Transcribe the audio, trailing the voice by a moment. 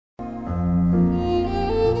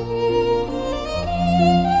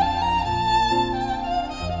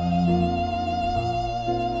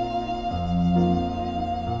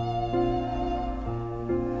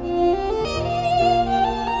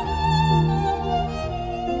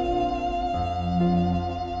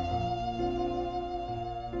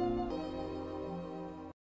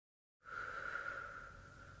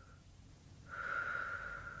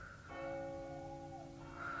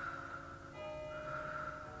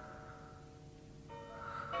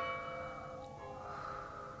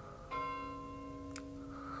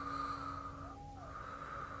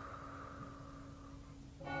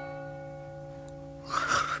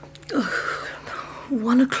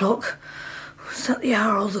1 o'clock. Was that the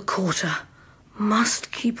hour or the quarter?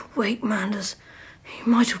 Must keep awake, Manders. He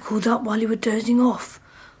might have called up while you were dozing off.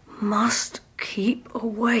 Must keep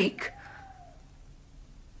awake.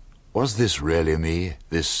 Was this really me,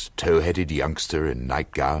 this tow-headed youngster in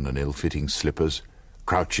nightgown and ill-fitting slippers,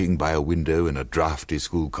 crouching by a window in a draughty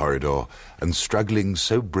school corridor and struggling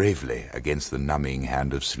so bravely against the numbing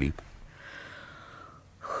hand of sleep?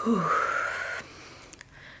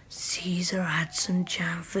 Caesar had some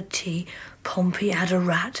jam for tea. Pompey had a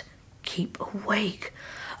rat. Keep awake.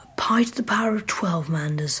 Pi to the power of 12,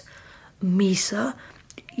 Manders. Me, sir?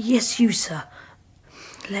 Yes, you, sir.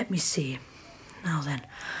 Let me see. Now then.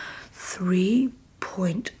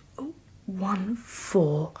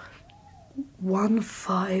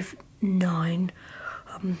 3.14159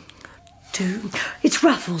 2. It's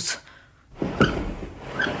Raffles.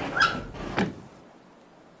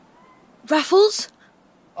 Raffles?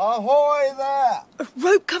 Ahoy there! A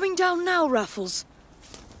rope coming down now, Raffles.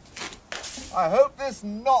 I hope this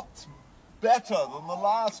knot's better than the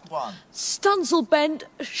last one. Stuns'll bend.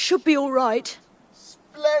 Should be all right.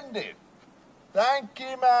 Splendid. Thank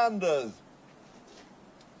you, Manders.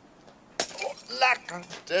 Oh, lack a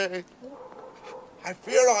day. I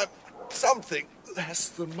fear I'm something less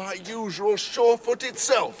than my usual sure-footed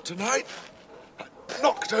self tonight. I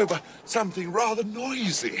knocked over something rather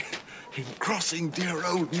noisy in crossing dear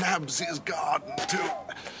old Nabs's garden, too.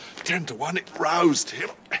 10 to 1 it roused him.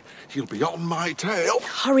 He'll be on my tail.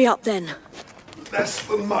 Hurry up, then. Less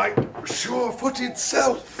than my sure-footed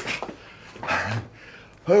self.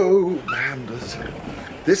 Oh, Manders,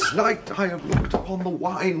 this night I have looked upon the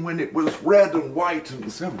wine when it was red and white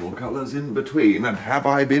and several colours in between, and have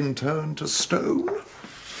I been turned to stone?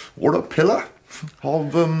 Or a pillar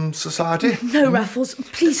of society? No, Raffles,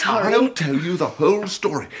 please hurry. I'll tell you the whole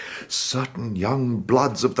story. Certain young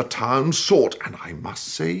bloods of the town sought, and I must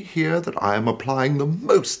say here that I am applying the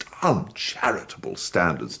most uncharitable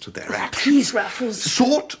standards to their actions. Please, Raffles.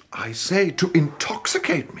 Sought, I say, to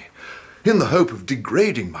intoxicate me, in the hope of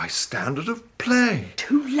degrading my standard of play.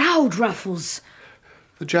 Too loud, Raffles.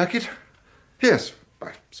 The jacket? Yes,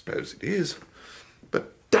 I suppose it is.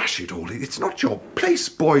 But dash it all, it's not your place,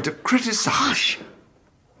 boy, to criticise. Hush!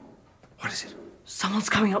 What is it? Someone's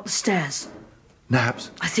coming up the stairs.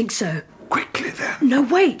 Nabs? I think so. Quickly, then. No,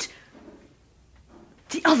 wait.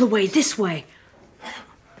 The other way, this way.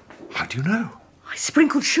 How do you know? I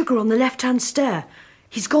sprinkled sugar on the left-hand stair.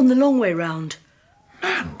 He's gone the long way round.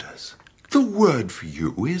 Manders, the word for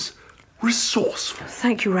you is resourceful.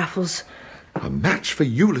 Thank you, Raffles. A match for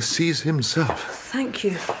Ulysses himself. Thank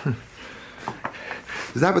you.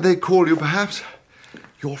 Is that what they call you, perhaps?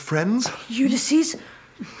 Your friends? Ulysses?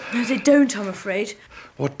 No, they don't, I'm afraid.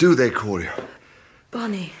 What do they call you?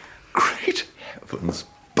 Bunny. Great heavens,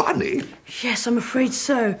 Bunny? Yes, I'm afraid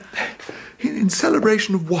so. In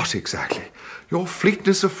celebration of what exactly? Your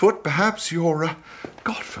fleetness of foot, perhaps? Your,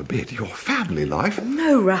 God forbid, your family life?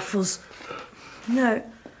 No, Raffles. No.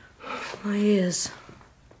 My ears.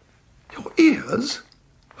 Your ears?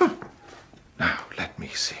 Huh. Now, let me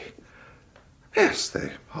see. Yes,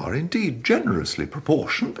 they are indeed generously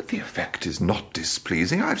proportioned, but the effect is not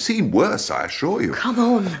displeasing. I've seen worse, I assure you. Come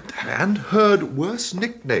on. And heard worse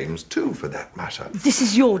nicknames, too, for that matter. This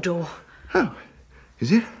is your door. Oh,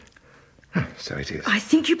 is it? Oh, so it is. I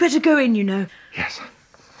think you'd better go in, you know. Yes.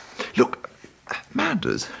 Look,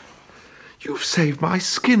 Manders, you've saved my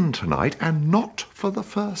skin tonight, and not for the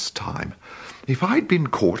first time. If I'd been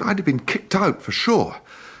caught, I'd have been kicked out for sure,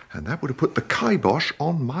 and that would have put the kibosh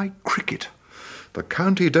on my cricket. The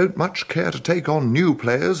county don't much care to take on new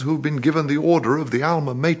players who've been given the order of the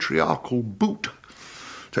Alma matriarchal boot.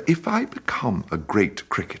 So if I become a great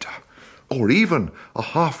cricketer, or even a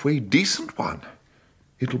halfway decent one,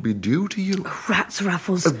 it'll be due to you. Rats,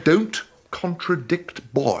 Raffles. Don't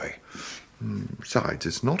contradict, boy. Besides,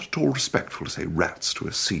 it's not at all respectful to say rats to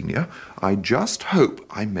a senior. I just hope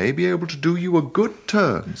I may be able to do you a good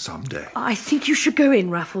turn some day. I think you should go in,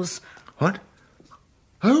 Raffles. What?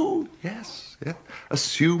 Oh, yes.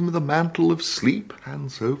 Assume the mantle of sleep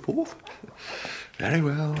and so forth. Very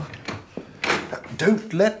well.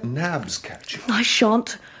 Don't let Nabs catch you. I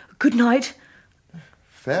shan't. Good night.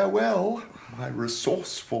 Farewell, my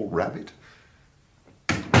resourceful rabbit.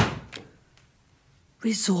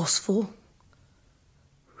 Resourceful.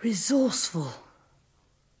 Resourceful.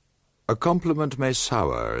 A compliment may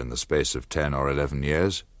sour in the space of 10 or 11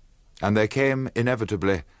 years, and there came,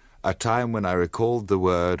 inevitably, a time when I recalled the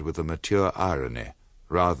word with a mature irony,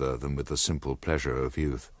 rather than with the simple pleasure of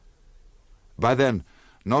youth. By then,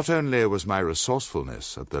 not only was my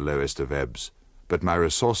resourcefulness at the lowest of ebbs, but my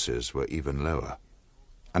resources were even lower,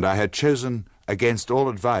 and I had chosen against all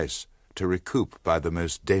advice, to recoup by the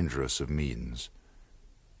most dangerous of means.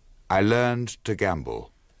 I learned to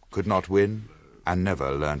gamble, could not win, and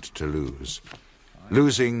never learnt to lose.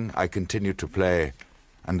 Losing, I continued to play,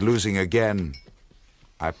 and losing again,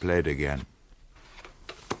 I played again.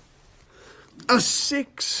 A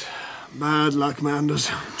 6. Bad luck, Manders.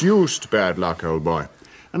 Deuced bad luck, old boy.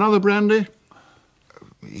 Another brandy?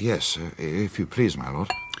 Yes, if you please, my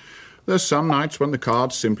lord. There's some nights when the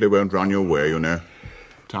cards simply won't run your way, you know.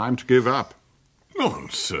 Time to give up.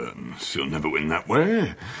 Nonsense. You'll never win that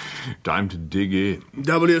way. Time to dig in.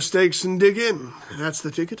 Double your stakes and dig in. That's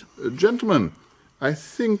the ticket. Gentlemen, I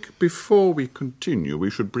think before we continue,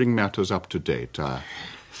 we should bring matters up to date,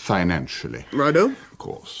 financially. Righto. Of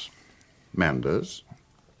course. Manders?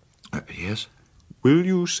 Yes? Will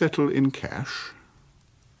you settle in cash?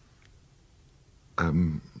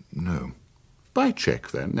 No. By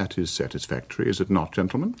cheque, then. That is satisfactory, is it not,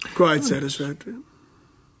 gentlemen? Quite satisfactory.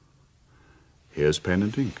 Here's pen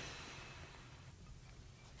and ink.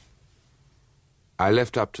 I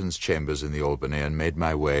left Upton's chambers in the Albany and made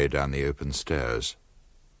my way down the open stairs.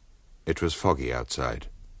 It was foggy outside,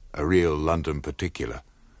 a real London particular.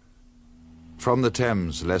 From the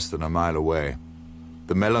Thames, less than a mile away,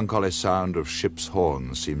 the melancholy sound of ships'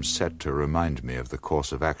 horns seemed set to remind me of the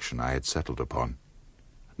course of action I had settled upon.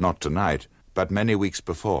 Not tonight, but many weeks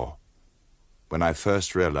before, when I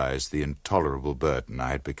first realized the intolerable burden I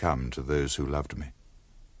had become to those who loved me,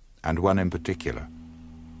 and one in particular,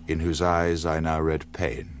 in whose eyes I now read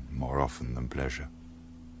pain more often than pleasure.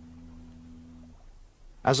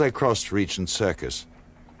 As I crossed Regent Circus,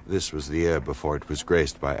 this was the year before it was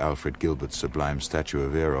graced by Alfred Gilbert's sublime statue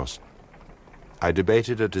of Eros, I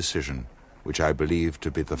debated a decision which I believed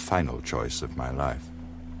to be the final choice of my life.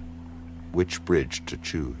 Which bridge to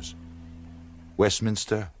choose?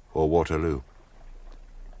 Westminster or Waterloo?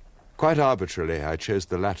 Quite arbitrarily, I chose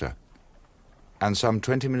the latter, and some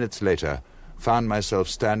 20 minutes later found myself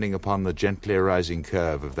standing upon the gently rising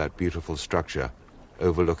curve of that beautiful structure,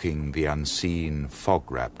 overlooking the unseen,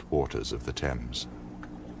 fog-wrapped waters of the Thames.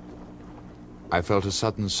 I felt a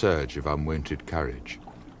sudden surge of unwonted courage.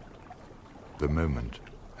 The moment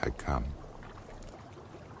had come.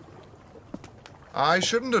 I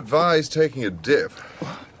shouldn't advise taking a dip.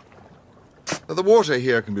 The water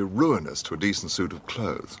here can be ruinous to a decent suit of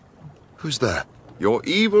clothes. Who's there? Your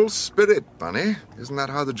evil spirit, Bunny. Isn't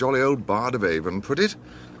that how the jolly old Bard of Avon put it?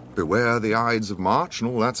 Beware the Ides of March and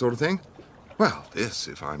all that sort of thing. Well, this,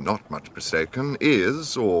 if I'm not much mistaken,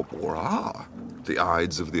 is, or are, the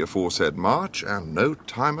Ides of the aforesaid March, and no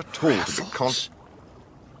time at all to be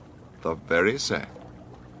The very same.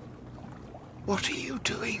 What are you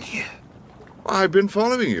doing here? I've been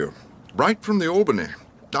following you, right from the Albany.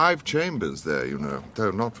 I've chambers there, you know,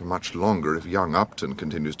 though not for much longer if young Upton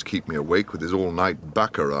continues to keep me awake with his all-night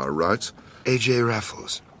baccarat rights. AJ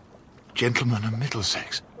Raffles, gentleman of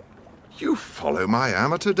Middlesex. You follow my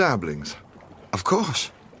amateur dabblings. Of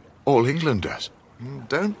course. All England does.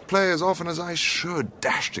 Don't play as often as I should.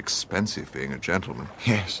 Dashed expensive being a gentleman.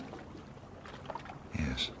 Yes.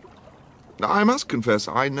 Yes. Now, I must confess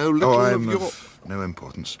I know little I'm of your... of no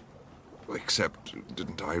importance. Except,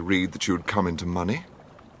 didn't I read that you had come into money?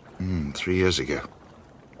 3 years ago.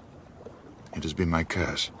 It has been my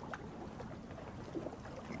curse.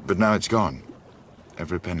 But now it's gone.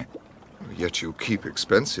 Every penny. Yet you keep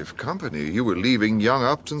expensive company. You were leaving young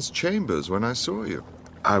Upton's chambers when I saw you.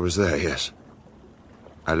 I was there, yes.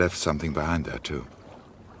 I left something behind there, too.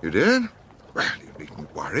 You did? Well, you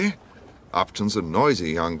needn't worry. Upton's a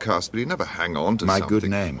noisy young cuss, but he never hang on to something. My good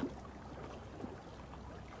name.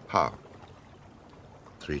 How?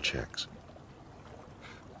 3 checks.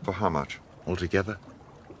 For how much? Altogether,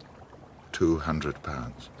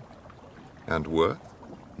 £200. And worth?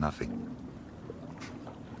 Nothing.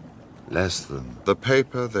 Less than... The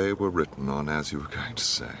paper they were written on, as you were going to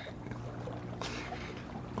say.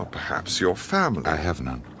 Or perhaps your family. I have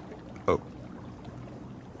none. Oh.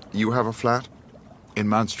 You have a flat? In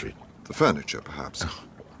Mount Street. The furniture, perhaps? Oh,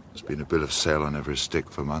 there's been a bill of sale on every stick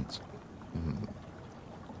for months.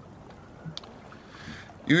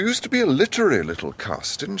 You used to be a literary little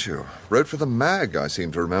cuss, didn't you? Wrote for the mag, I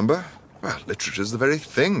seem to remember. Well, literature's the very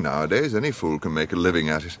thing nowadays. Any fool can make a living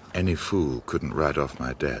at it. Any fool couldn't write off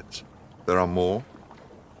my debts. There are more?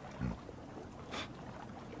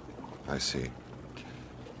 I see.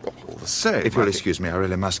 All the same... If you'll excuse me, I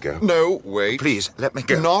really must go. No, wait. Please, let me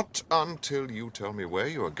go. Not until you tell me where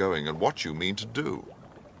you are going and what you mean to do.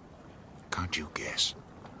 Can't you guess?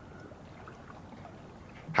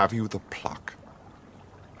 Have you the pluck?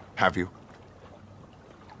 Have you?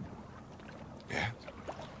 Yes.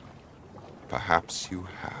 Perhaps you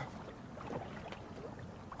have.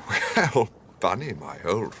 Well, Bunny, my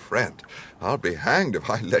old friend, I'll be hanged if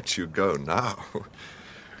I let you go now.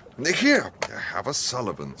 Here, have a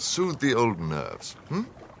Sullivan. Soothe the old nerves.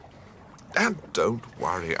 And don't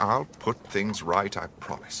worry, I'll put things right, I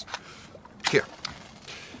promise. Here.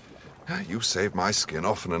 You saved my skin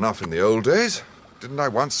often enough in the old days. Didn't I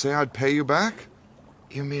once say I'd pay you back?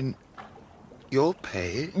 You mean you'll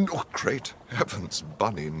pay? Oh, great heavens,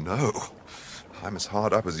 Bunny, no. I'm as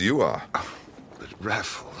hard up as you are. But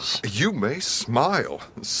Raffles... You may smile.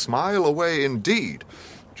 Smile away indeed.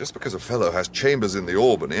 Just because a fellow has chambers in the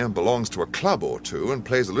Albany and belongs to a club or two and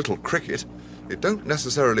plays a little cricket, it don't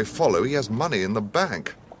necessarily follow he has money in the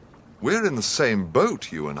bank. We're in the same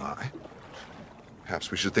boat, you and I. Perhaps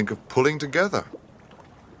we should think of pulling together.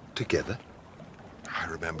 Together? I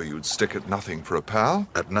remember you'd stick at nothing for a pal.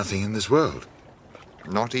 At nothing in this world.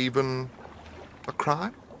 Not even a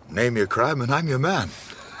crime? Name your crime and I'm your man.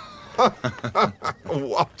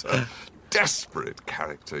 What a desperate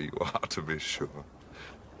character you are, to be sure.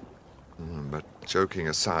 But joking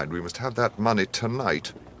aside, we must have that money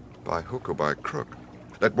tonight, by hook or by crook.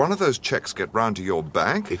 Let one of those checks get round to your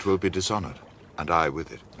bank. It will be dishonoured, and I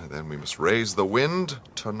with it. And then we must raise the wind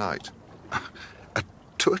tonight. At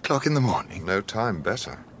 2 o'clock in the morning? No time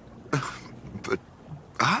better. But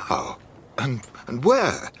how? And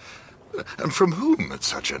where? And from whom at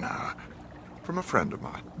such an hour? From a friend of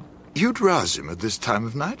mine. You'd rouse him at this time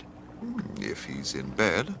of night? If he's in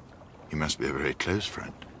bed. He must be a very close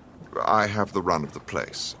friend. I have the run of the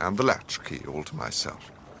place, and the latchkey all to myself.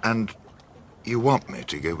 And you want me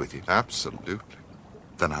to go with you? Absolutely.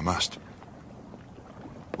 Then I must.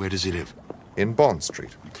 Where does he live? In Bond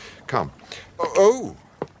Street. Come. Oh,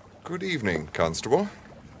 good evening, Constable.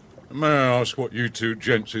 May I ask what you two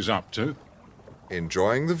gents is up to?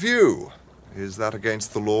 Enjoying the view. Is that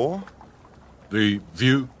against the law? The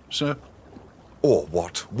view, sir? Or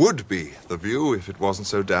what would be the view if it wasn't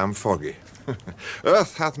so damn foggy?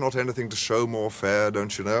 Earth hath not anything to show more fair,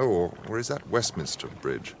 don't you know? Or is that Westminster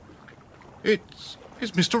Bridge? It's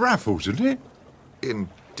Mr. Raffles, isn't it?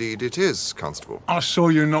 Indeed it is, Constable. I saw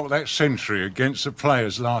you knock that century against the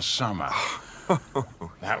players last summer.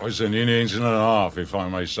 That was an innings and a half, if I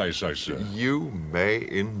may say so, sir. You may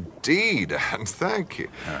indeed, and thank you.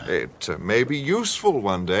 It may be useful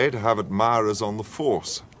one day to have admirers on the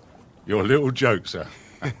force. Your little joke, sir.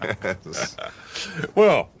 Yes.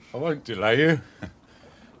 Well, I won't delay you.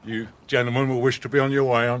 You gentlemen will wish to be on your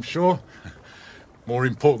way, I'm sure. More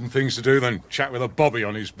important things to do than chat with a bobby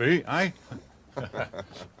on his beat, eh?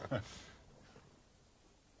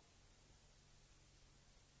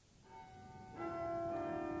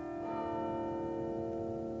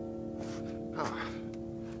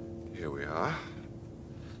 Here we are.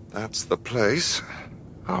 That's the place.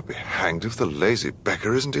 I'll be hanged if the lazy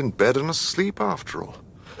beggar isn't in bed and asleep after all.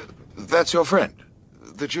 That's your friend,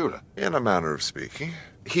 the jeweller? In a manner of speaking.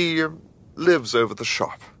 He lives over the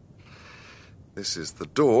shop. This is the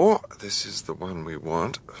door. This is the one we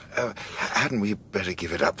want. Hadn't we better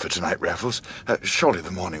give it up for tonight, Raffles? Surely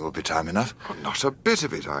the morning will be time enough. Oh, not a bit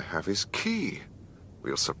of it. I have his key.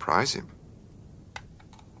 We'll surprise him.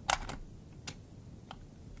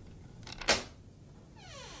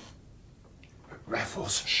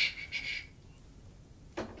 Raffles. Shh, shh, shh.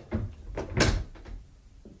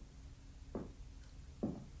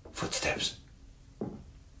 Footsteps.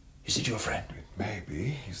 Is it your friend? It may be.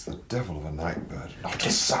 He's the devil of a night bird. Not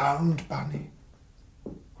a sound, Bunny.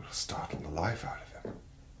 We'll startle the life out of him.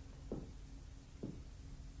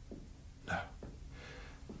 No.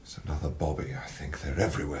 It's another bobby, I think. They're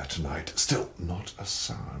everywhere tonight. Still, not a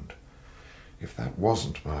sound. If that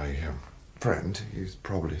wasn't my friend, he's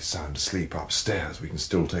probably sound asleep upstairs. We can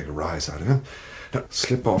still take a rise out of him. Now,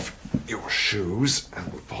 slip off your shoes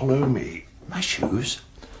and follow me. My shoes?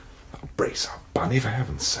 Brace up, Bunny, for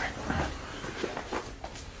heaven's sake.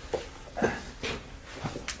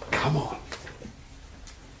 Come on.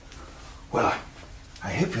 Well, I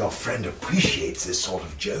hope your friend appreciates this sort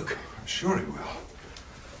of joke. I'm sure he will.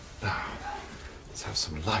 Now, let's have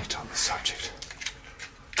some light on the subject.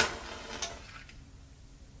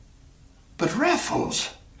 But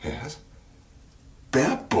Raffles? Yes?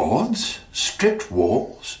 Bare boards? Stripped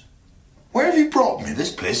walls? Where have you brought me?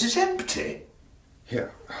 This place is empty.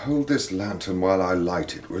 Here, hold this lantern while I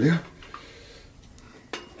light it, will you?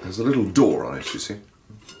 There's a little door on it, you see.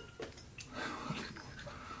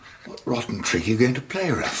 What rotten trick are you going to play,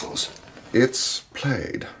 Raffles? It's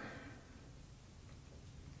played.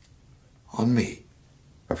 On me?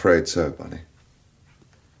 Afraid so, Bunny.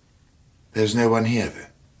 There's no one here, then?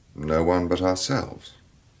 No one but ourselves.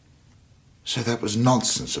 So that was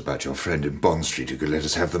nonsense about your friend in Bond Street who could let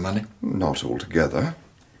us have the money? Not altogether.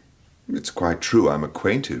 It's quite true I'm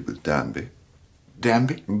acquainted with Danby.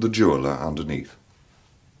 Danby? The jeweller underneath.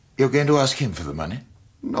 You're going to ask him for the money?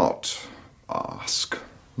 Not ask.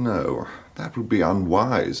 No, that would be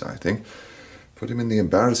unwise, I think. Put him in the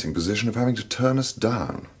embarrassing position of having to turn us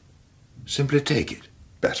down. Simply take it.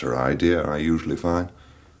 Better idea, I usually find.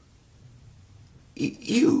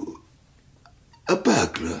 You? A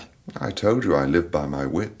burglar? I told you I live by my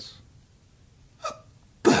wits. A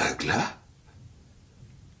burglar?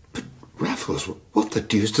 But, Raffles, what the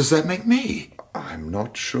deuce does that make me? I'm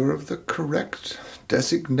not sure of the correct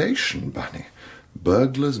designation, Bunny.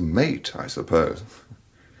 Burglar's mate, I suppose.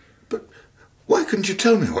 But why couldn't you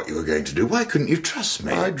tell me what you were going to do? Why couldn't you trust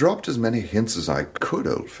me? I dropped as many hints as I could,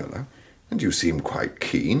 old fellow. And you seem quite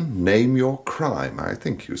keen. Name your crime, I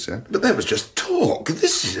think you said. But that was just talk.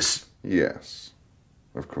 This is... Yes,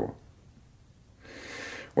 of course.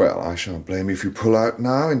 Well, I shan't blame you if you pull out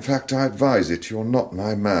now. In fact, I advise it. You're not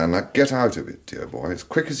my man. Now, get out of it, dear boy, as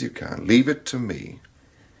quick as you can. Leave it to me.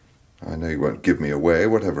 I know you won't give me away,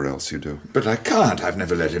 whatever else you do. But I can't. I've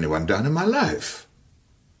never let anyone down in my life.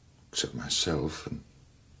 Except myself and...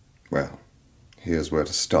 Well, here's where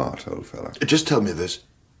to start, old fellow. Just tell me this.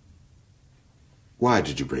 Why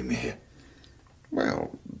did you bring me here?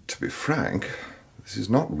 Well, to be frank, this is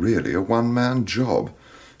not really a one-man job.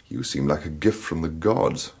 You seem like a gift from the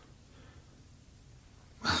gods.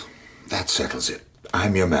 Well, that settles it.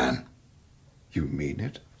 I'm your man. You mean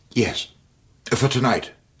it? Yes. For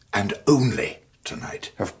tonight. And only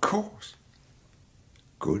tonight. Of course.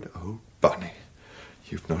 Good old Bunny.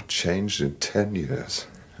 You've not changed in 10 years.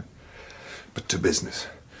 But to business.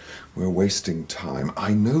 We're wasting time.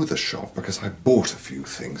 I know the shop because I bought a few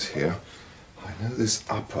things here. I know this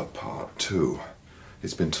upper part, too.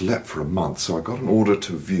 It's been to let for a month, so I got an order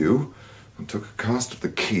to view and took a cast of the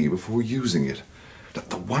key before using it. But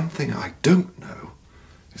the one thing I don't know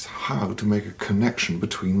is how to make a connection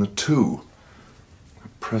between the two.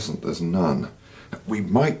 At present, there's none. We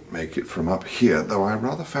might make it from up here, though I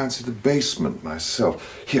rather fancy the basement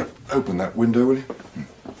myself. Here, open that window, will you?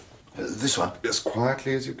 This one? As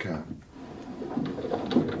quietly as you can.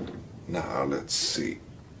 Now, let's see.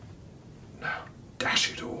 Now,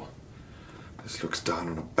 dash it all. This looks down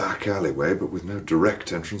on a back alleyway, but with no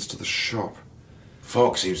direct entrance to the shop.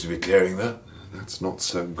 Fog seems to be clearing, though. That's not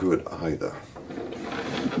so good, either.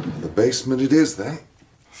 The basement it is, then.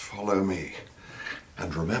 Follow me.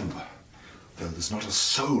 And remember, though there's not a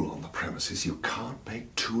soul on the premises, you can't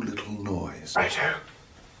make too little noise. Righto.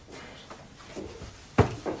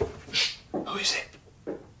 Shh. Who is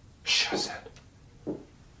it? Shh, I said.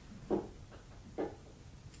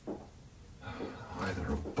 Either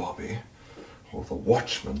a bobby or the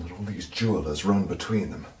watchman that all these jewellers run between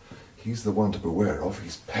them. He's the one to beware of.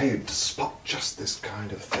 He's paid to spot just this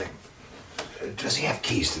kind of thing. Does he have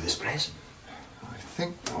keys to this place? I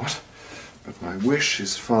think not. But my wish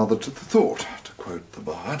is father to the thought, to quote the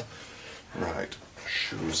bard. Right,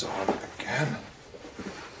 shoes on again.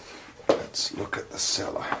 Let's look at the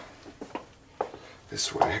cellar.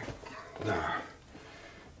 This way. Now,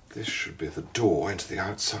 this should be the door into the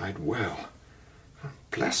outside well.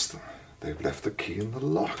 Bless them. They've left the key in the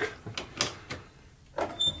lock.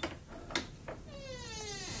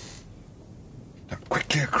 Now,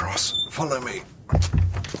 quickly across. Follow me.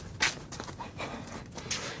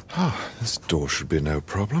 Oh, this door should be no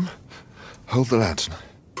problem. Hold the lantern.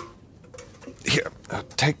 Here,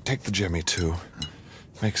 take the jemmy too.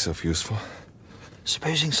 Make yourself useful.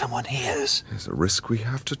 Supposing someone hears. There's a risk we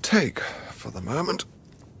have to take for the moment.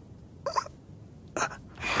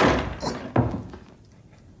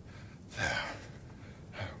 There.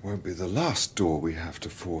 Won't be the last door we have to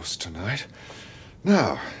force tonight.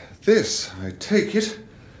 Now, this, I take it,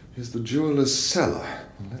 is the jeweller's cellar.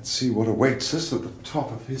 Let's see what awaits us at the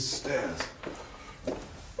top of his stairs.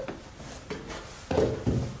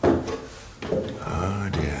 Oh,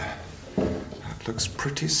 dear. That looks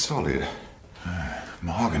pretty solid.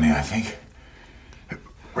 Mahogany, I think.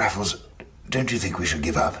 Raffles, don't you think we should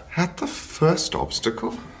give up? At the first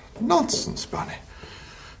obstacle? Nonsense, Bunny.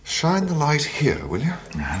 Shine the light here, will you?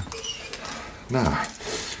 Uh-huh. Now,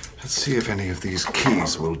 let's see if any of these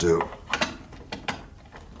keys will do.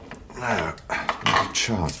 No, not a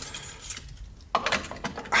chance.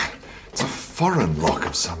 It's a foreign lock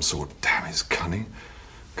of some sort. Damn his cunning.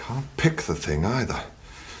 Can't pick the thing either.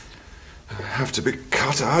 It'll have to be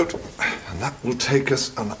cut out, and that will take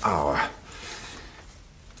us an hour.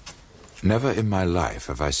 Never in my life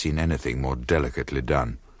have I seen anything more delicately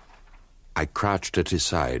done. I crouched at his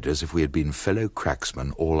side as if we had been fellow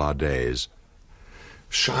cracksmen all our days.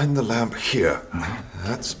 Shine the lamp here.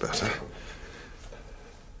 That's better.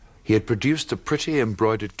 He had produced a pretty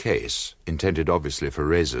embroidered case, intended obviously for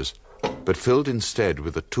razors, but filled instead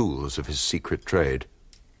with the tools of his secret trade.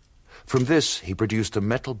 From this he produced a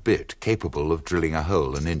metal bit capable of drilling a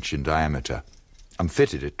hole an inch in diameter, and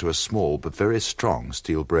fitted it to a small but very strong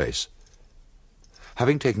steel brace.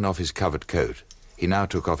 Having taken off his covered coat, he now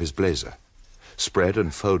took off his blazer, spread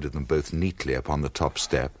and folded them both neatly upon the top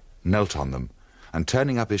step, knelt on them, and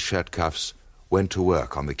turning up his shirt cuffs, went to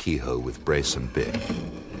work on the keyhole with brace and bit.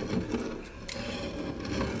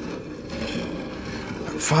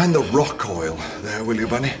 Find the rock oil there, will you,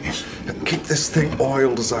 Bunny? Yes. Keep this thing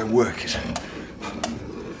oiled as I work it.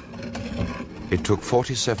 It took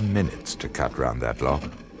 47 minutes to cut round that lock.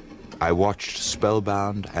 I watched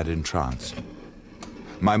spellbound and entranced.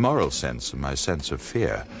 My moral sense and my sense of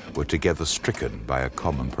fear were together stricken by a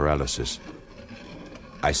common paralysis.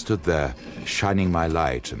 I stood there, shining my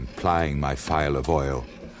light and plying my phial of oil,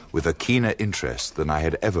 with a keener interest than I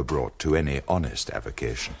had ever brought to any honest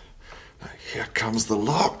avocation. Here comes the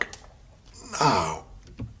lock. Now.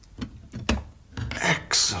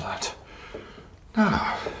 Excellent.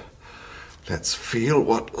 Now, let's feel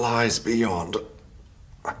what lies beyond.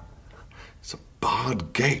 It's a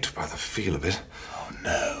barred gate by the feel of it. Oh,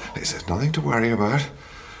 no. There's nothing to worry about,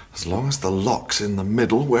 as long as the lock's in the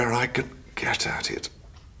middle where I can get at it.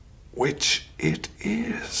 Which it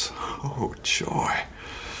is. Oh, joy.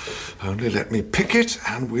 Only let me pick it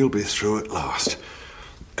and we'll be through at last.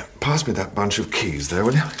 Pass me that bunch of keys there,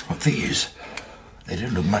 will you? What these? They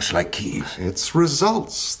don't look much like keys. It's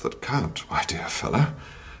results that count, my dear fellow,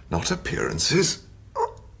 not appearances.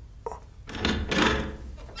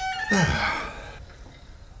 There.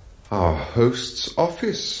 Our host's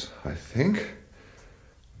office, I think.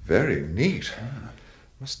 Very neat.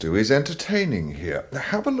 Must do his entertaining here. Now,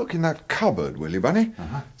 have a look in that cupboard, will you, Bunny?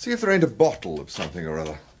 See if there ain't a bottle of something or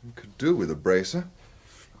other. Could do with a bracer.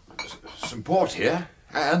 Some port here,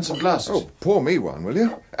 and some glasses. Oh, pour me one, will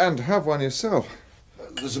you? And have one yourself.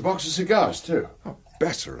 There's a box of cigars, too. Oh,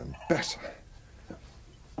 better and better.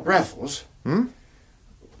 Raffles?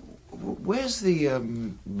 Where's the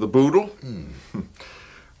boodle?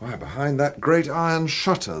 Why, behind that great iron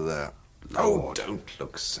shutter there. Oh, don't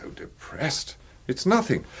look so depressed. It's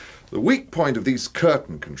nothing. The weak point of these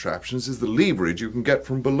curtain contraptions is the leverage you can get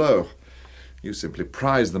from below. You simply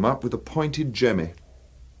prise them up with a pointed jemmy.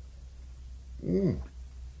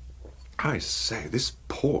 I say, this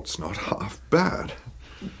port's not half bad.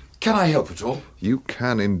 Can I help at all? You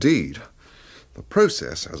can indeed. The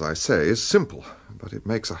process, as I say, is simple, but it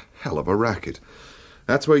makes a hell of a racket.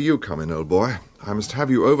 That's where you come in, old boy. I must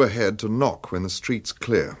have you overhead to knock when the street's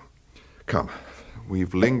clear. Come,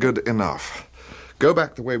 we've lingered enough. Go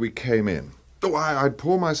back the way we came in. Oh, I'd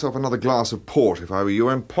pour myself another glass of port if I were you,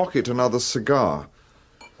 and pocket another cigar.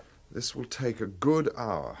 This will take a good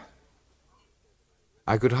hour.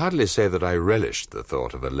 I could hardly say that I relished the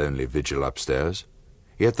thought of a lonely vigil upstairs,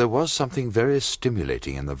 yet there was something very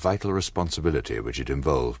stimulating in the vital responsibility which it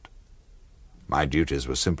involved. My duties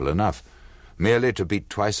were simple enough, merely to beat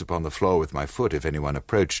twice upon the floor with my foot if anyone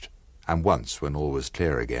approached, and once when all was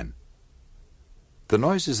clear again. The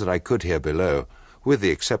noises that I could hear below, with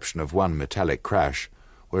the exception of one metallic crash,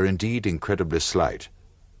 were indeed incredibly slight,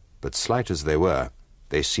 but slight as they were,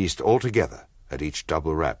 they ceased altogether at each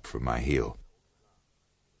double rap from my heel.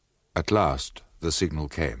 At last the signal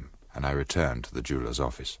came, and I returned to the jeweller's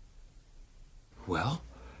office. Well?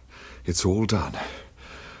 It's all done.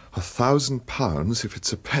 £1,000 if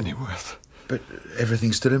it's a pennyworth. But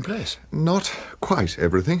everything's still in place? Not quite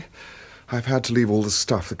everything. I've had to leave all the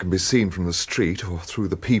stuff that can be seen from the street or through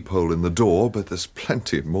the peephole in the door, but there's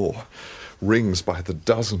plenty more. Rings by the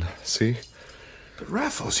dozen, see? But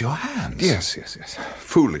Raffles, your hands... Yes.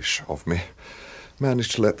 Foolish of me.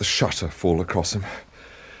 Managed to let the shutter fall across them.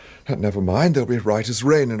 But never mind, they'll be right as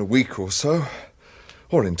rain in a week or so.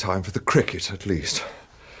 Or in time for the cricket, at least.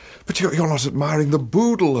 But you're not admiring the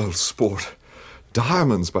boodle, old sport.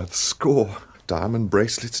 Diamonds by the score. Diamond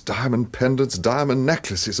bracelets, diamond pendants, diamond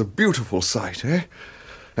necklaces. A beautiful sight, eh?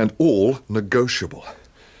 And all negotiable.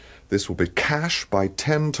 This will be cash by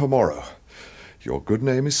 10 tomorrow. Your good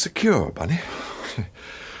name is secure, Bunny.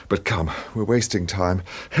 But come, we're wasting time.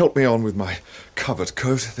 Help me on with my covered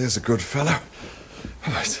coat. There's a good fellow.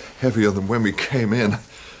 Oh, it's heavier than when we came in.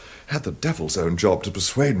 Had the devil's own job to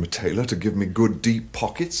persuade my tailor to give me good deep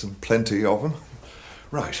pockets and plenty of them.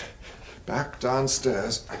 Right, back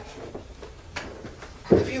downstairs.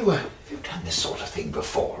 Have you done this sort of thing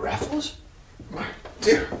before, Raffles? My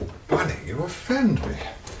dear Bunny, you offend me.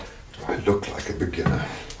 Do I look like a beginner?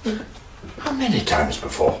 How many times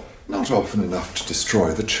before? Not often enough to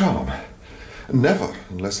destroy the charm. Never,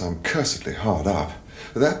 unless I'm cursedly hard up.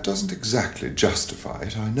 That doesn't exactly justify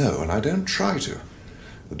it, I know, and I don't try to.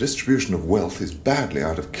 The distribution of wealth is badly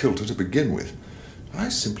out of kilter to begin with. I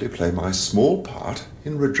simply play my small part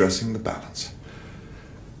in redressing the balance.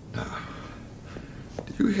 Now,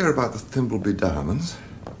 did you hear about the Thimbleby diamonds?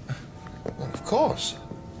 Well, of course.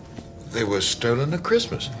 They were stolen at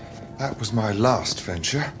Christmas. That was my last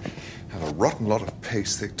venture, and a rotten lot of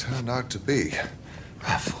paste they turned out to be.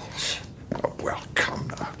 Raffles. Oh, well, come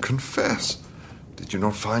now, confess. Did you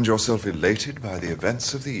not find yourself elated by the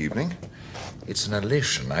events of the evening? It's an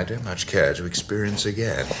elation I don't much care to experience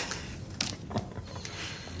again.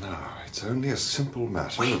 No, it's only a simple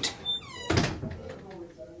matter. Wait.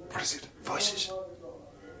 What is it? Voices.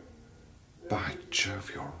 By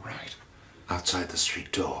Jove, you're right. Outside the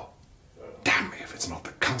street door. Damn me if it's not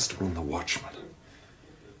the constable and the watchman.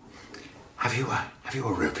 Have you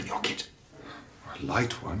a rope in your kit? A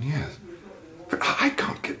light one, yes. But I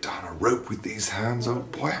can't get down a rope with these hands,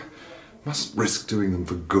 old boy. Mustn't risk doing them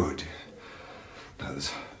for good. No,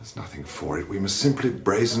 there's nothing for it. We must simply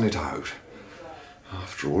brazen it out.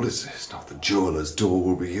 After all, it's not the jeweller's door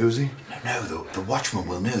we'll be using. No, the watchman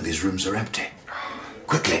will know these rooms are empty.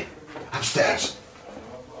 Quickly, upstairs.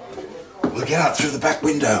 We'll get out through the back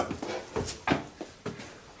window.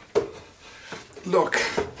 Look,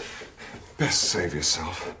 best save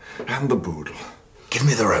yourself and the boodle. Give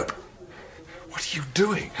me the rope. What are you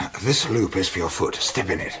doing? This loop is for your foot. Step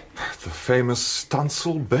in it. The famous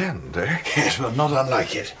Stunsel bend, eh? Yes, but not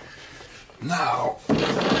unlike it. Now,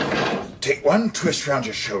 take one twist round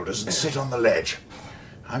your shoulders and sit on the ledge.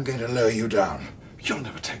 I'm going to lower you down. You'll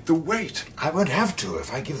never take the weight. I won't have to.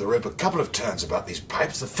 If I give the rope a couple of turns about these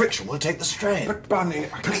pipes, the friction will take the strain. But, Bunny...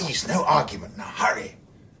 Please, no argument. Now, hurry.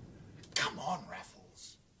 Come on,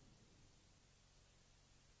 Raffles.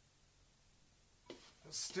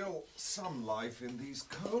 There's still some life in these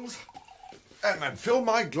coals. And fill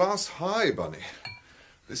my glass high, Bunny.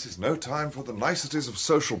 This is no time for the niceties of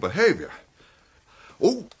social behaviour.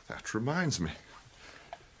 Oh, that reminds me.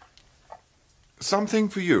 Something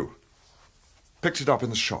for you. Picked it up in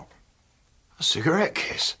the shop. A cigarette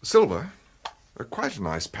case? Silver. Quite a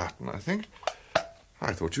nice pattern, I think.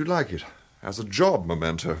 I thought you'd like it. As a job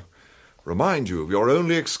memento. Remind you of your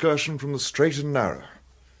only excursion from the straight and narrow.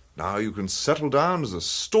 Now you can settle down as a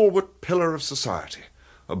stalwart pillar of society.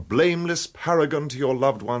 A blameless paragon to your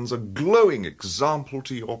loved ones. A glowing example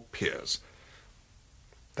to your peers.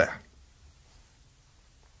 There.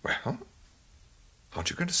 Well, aren't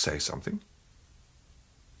you going to say something?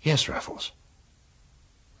 Yes, Raffles.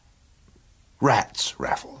 Rats,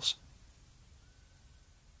 Raffles.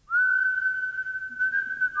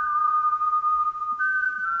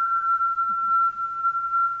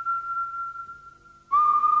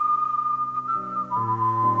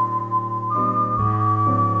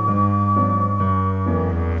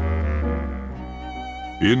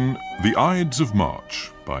 In The Ides of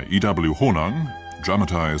March by E.W. Hornung,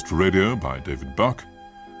 dramatised for radio by David Buck,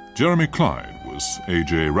 Jeremy Clyde was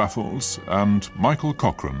AJ Raffles and Michael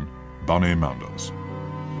Cochrane, Bunny Manders.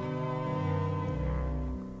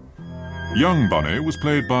 Young Bunny was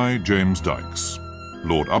played by James Dykes,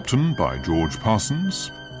 Lord Upton by George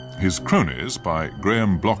Parsons, his cronies by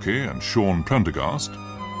Graham Blockey and Shaun Prendergast,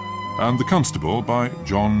 and the Constable by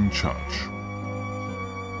John Church.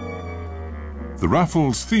 The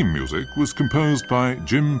Raffles theme music was composed by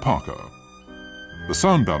Jim Parker. The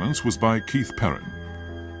sound balance was by Keith Perrin,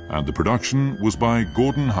 and the production was by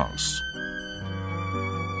Gordon House.